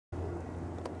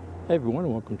Hey everyone,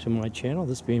 and welcome to my channel.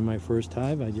 This being my first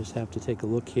hive, I just have to take a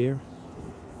look here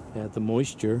at the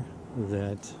moisture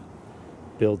that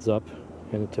builds up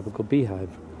in a typical beehive.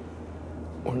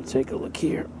 I want to take a look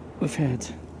here. We've had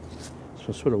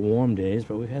some sort of warm days,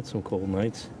 but we've had some cold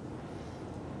nights.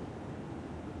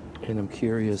 And I'm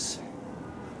curious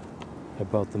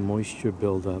about the moisture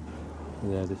buildup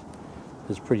that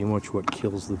is pretty much what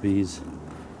kills the bees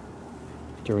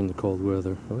during the cold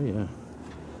weather. Oh yeah.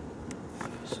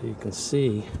 So you can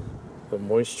see the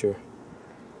moisture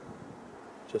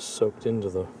just soaked into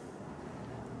the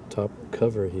top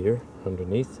cover here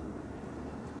underneath.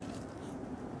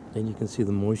 And you can see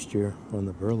the moisture on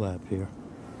the burlap here.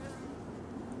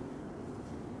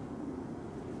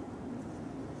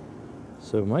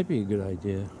 So it might be a good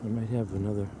idea. I might have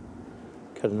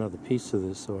cut another piece of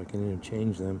this so I can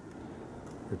interchange them,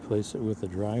 replace it with a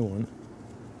dry one.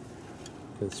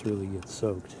 This really gets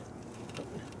soaked.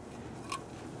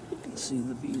 You can see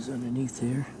the bees underneath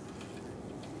there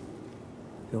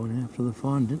going after the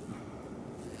fondant.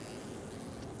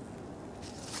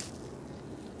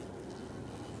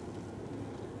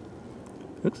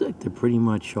 Looks like they're pretty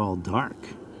much all dark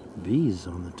bees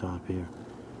on the top here.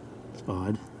 It's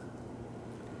odd.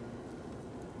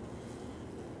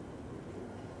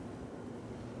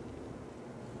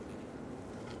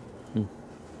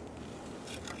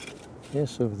 Yeah,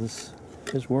 so this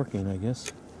is working, I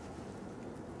guess.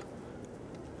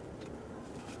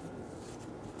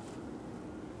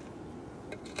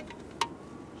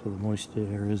 So the moisture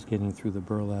air is getting through the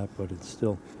burlap, but it's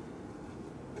still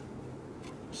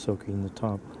soaking the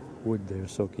top wood there,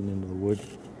 soaking into the wood.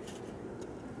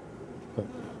 But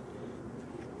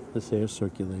this air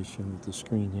circulation with the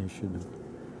screen here should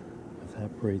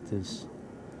evaporate this.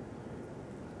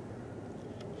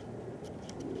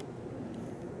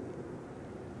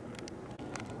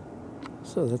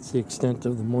 So that's the extent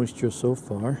of the moisture so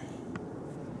far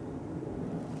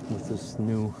with this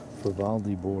new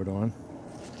Vivaldi board on.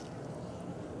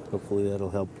 Hopefully that'll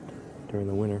help during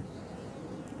the winter,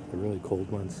 the really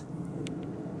cold months.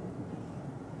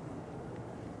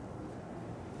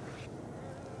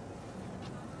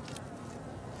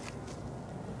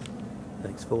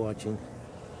 Thanks for watching.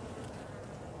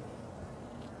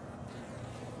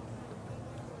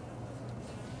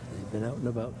 They've been out and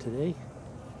about today.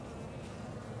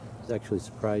 I was actually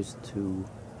surprised to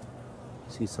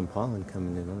see some pollen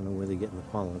coming in. I don't know where they're getting the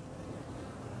pollen.